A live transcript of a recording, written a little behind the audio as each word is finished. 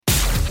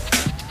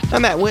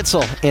I'm Matt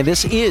Witzel, and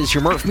this is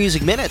your Merf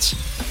Music Minutes.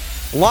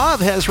 Lauv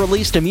has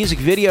released a music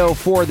video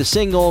for the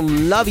single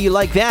Love You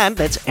Like That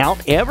that's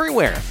out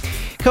everywhere.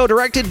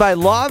 Co-directed by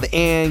Lauv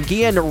and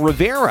Gian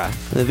Rivera,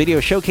 the video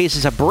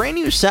showcases a brand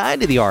new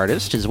side to the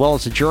artist, as well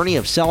as a journey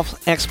of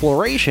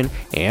self-exploration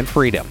and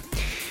freedom.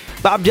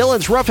 Bob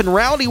Dylan's Rough and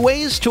Rowdy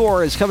Ways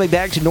tour is coming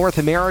back to North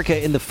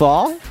America in the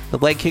fall. The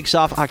leg kicks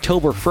off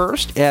October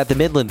 1st at the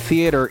Midland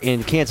Theater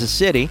in Kansas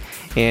City,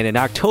 and an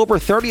October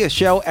 30th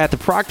show at the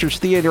Proctor's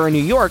Theater in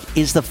New York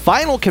is the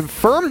final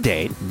confirmed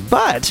date,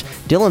 but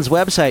Dylan's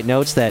website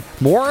notes that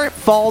more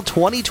fall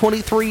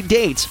 2023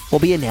 dates will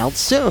be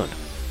announced soon.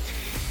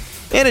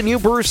 And a new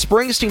Bruce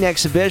Springsteen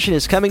exhibition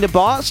is coming to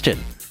Boston.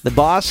 The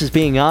Boss is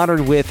being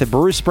honored with the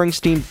Bruce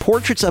Springsteen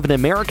Portraits of an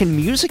American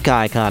Music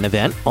Icon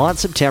event on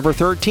September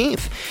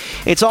 13th.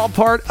 It's all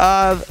part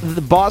of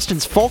the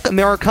Boston's Folk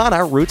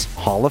Americana Roots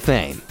Hall of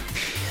Fame.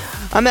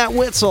 I'm Matt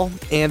Witzel,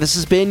 and this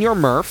has been your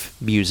Merf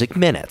Music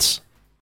Minutes.